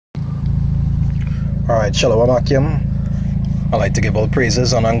Alright, Shalom Akim. I'd like to give all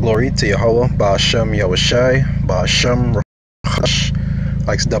praises, honor, and glory to Yahweh, Ba'ashem Yahushai, Ba'ashem Rachash,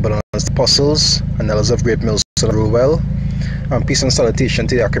 like double honors to the apostles and elders of great mills that rule well, and peace and salutation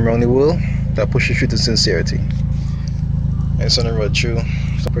to the Akim around the world that pushes truth and sincerity. I just want to read through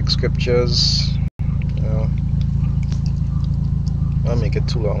some quick scriptures. I'll make it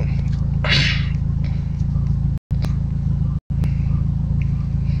too long.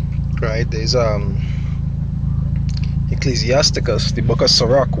 Right, there's Ecclesiasticus, the book of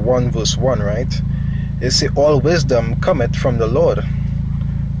Sirach 1 verse 1, right? It say all wisdom cometh from the Lord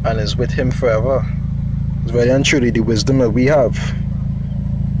and is with him forever. It's very and truly the wisdom that we have.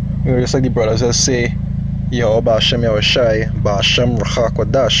 You know, just like the brothers that say, Yahweh Ba'ashem Yahushai, Ba'ashem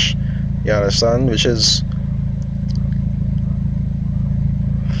Rachakwadash. You understand? Which is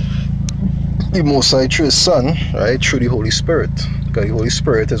the Most High through his Son, right? Through the Holy Spirit. Because the Holy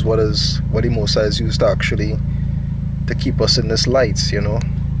Spirit is what the Most High is used to actually to keep us in this light, you know,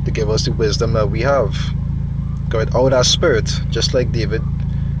 to give us the wisdom that we have. Because without that spirit, just like David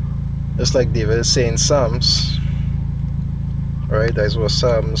is saying Psalms, right? That's what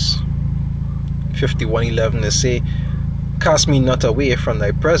Psalms 51:11 is say, cast me not away from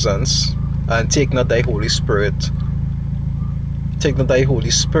thy presence, and take not thy Holy Spirit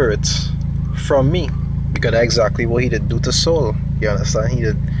from me. Because that's exactly what he did do to Saul. You understand? He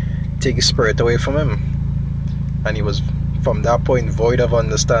did take his spirit away from him. And he was, from that point, void of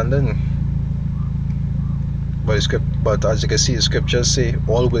understanding. But as you can see, the scriptures say,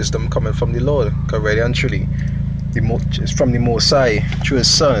 all wisdom coming from the Lord. Because really and truly, it's from the Most High, through his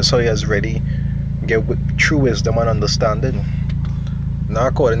Son, so he has ready get true wisdom and understanding.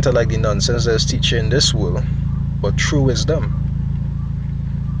 Not according to like the nonsense that's teaching in this world, but true wisdom.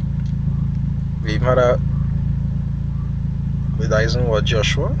 We even had a with Eisenhower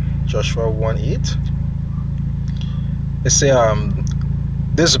Joshua 1:8. It say,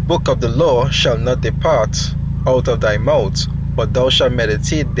 this book of the law shall not depart out of thy mouth, but thou shalt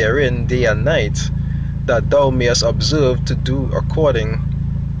meditate therein day and night, that thou mayest observe to do according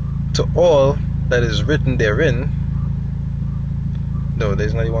to all that is written therein. No,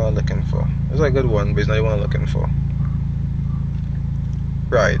 there's not the one I'm looking for. It's a good one, but it's not the one I'm looking for.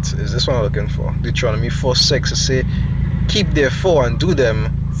 Right, is this one I'm looking for? Deuteronomy 4:6. It say, keep therefore and do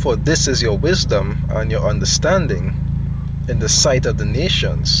them, for this is your wisdom and your understanding in the sight of the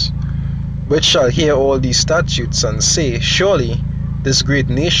nations, which shall hear all these statutes and say, surely this great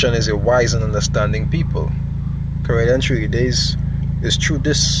nation is a wise and understanding people. Correct and true. It's through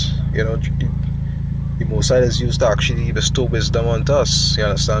this, you know, the Most High is used to actually bestow wisdom on us. You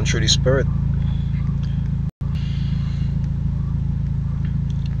understand? Through the Spirit,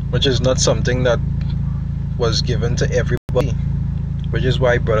 which is not something that was given to everybody. Which is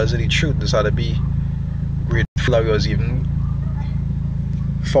why brothers of the truth decided to be grateful that we was even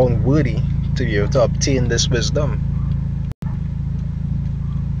found worthy to be able to obtain this wisdom.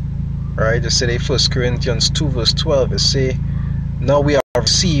 Right? Just say 1 Corinthians 2 verse 12. It say, now we have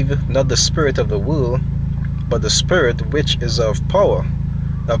received not the spirit of the world, but the Spirit which is of power,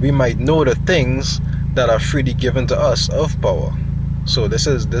 that we might know the things that are freely given to us of power. So this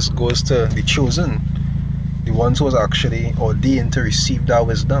goes to the chosen, the ones who was actually ordained to receive that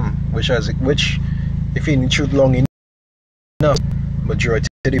wisdom, which if you in the truth long enough, majority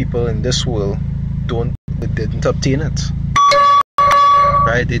of the people in this world didn't obtain it.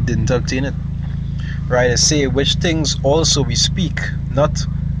 Right? They didn't obtain it. Right? They say, which things also we speak, not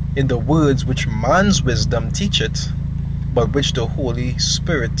in the words which man's wisdom teacheth, but which the Holy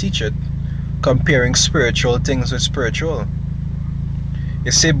Spirit teacheth, comparing spiritual things with spiritual.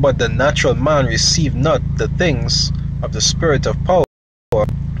 It say, but the natural man receive not the things of the Spirit of power,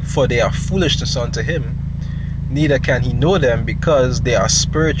 for they are foolishness unto him, neither can he know them, because they are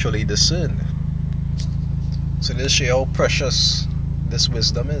spiritually discerned. So this shows how precious this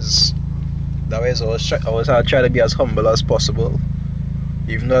wisdom is. That way, I always try to be as humble as possible,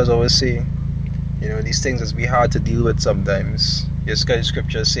 even though, as I always say, you know, these things is be hard to deal with sometimes. Just because the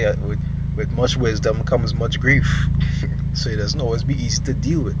scriptures say with much wisdom comes much grief. So it doesn't always be easy to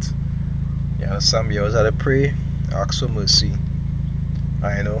deal with. You know, some years I had to pray, ask for mercy.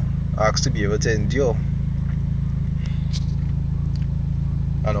 I know, ask to be able to endure.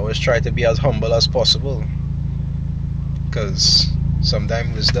 And always try to be as humble as possible. Because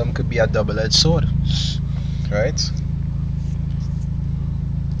sometimes wisdom could be a double-edged sword. Right?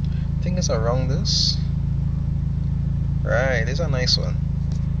 I think it's around this. Right, it's a nice one.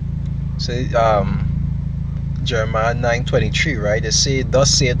 So Jeremiah 9:23, right? They say,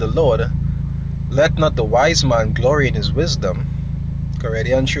 thus saith the Lord, Let not the wise man glory in his wisdom.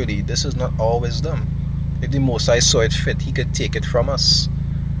 Already and truly, this is not all wisdom. If the Most High saw it fit, He could take it from us.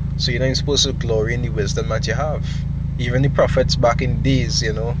 So you're not supposed to glory in the wisdom that you have. Even the prophets back in days,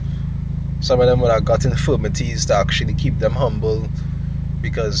 some of them would have got infirmities to actually keep them humble,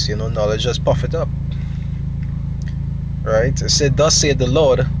 because knowledge just puff it up. Right? It said, "Thus saith the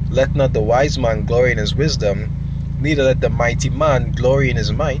Lord, let not the wise man glory in his wisdom, neither let the mighty man glory in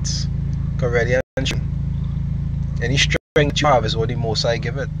his might." Already, any strength you have is what the Most High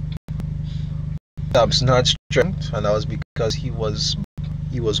give it. Samson had strength, and that was because he was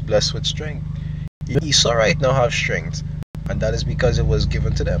blessed with strength. Esau right now have strength, and that is because it was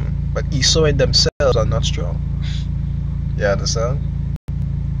given to them. But Esau in themselves are not strong. You understand?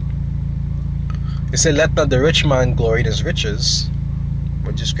 It said, "Let not the rich man glory in his riches,"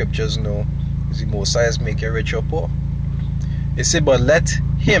 which the scriptures know is the Most High make you rich or poor. It said, "But let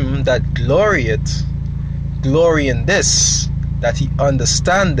him that glorieth glory in this, that he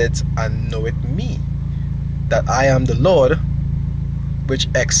understandeth and knoweth me, that I am the Lord, which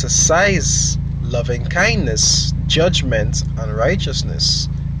exercise loving kindness, judgment, and righteousness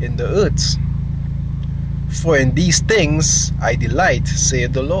in the earth. For in these things I delight,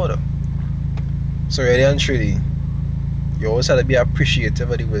 saith the Lord." So really and truly, you always have to be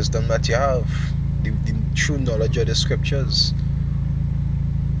appreciative of the wisdom that you have, the true knowledge of the scriptures.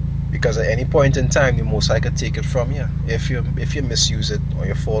 Because at any point in time, the Most High could take it from you if you misuse it or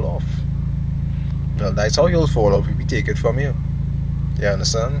you fall off. Well, that's how you'll fall off, if we take it from you. You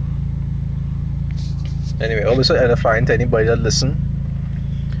understand? Anyway, always edifying to anybody that listen.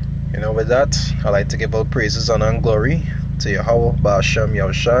 With that, I'd like to give all praises, honor, and glory to Yahweh, Ba'ashem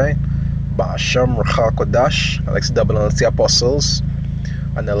Yahushai, Ba'ashem Ruach HaKodash. I'd like to double honor to the apostles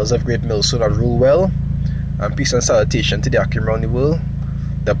and elders of Great Millstone that rule well, and peace and salutation to the Akim around the world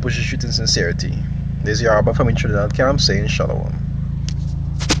that pushes truth in sincerity. This is Yaraba from Trinidad Camp saying Shalom.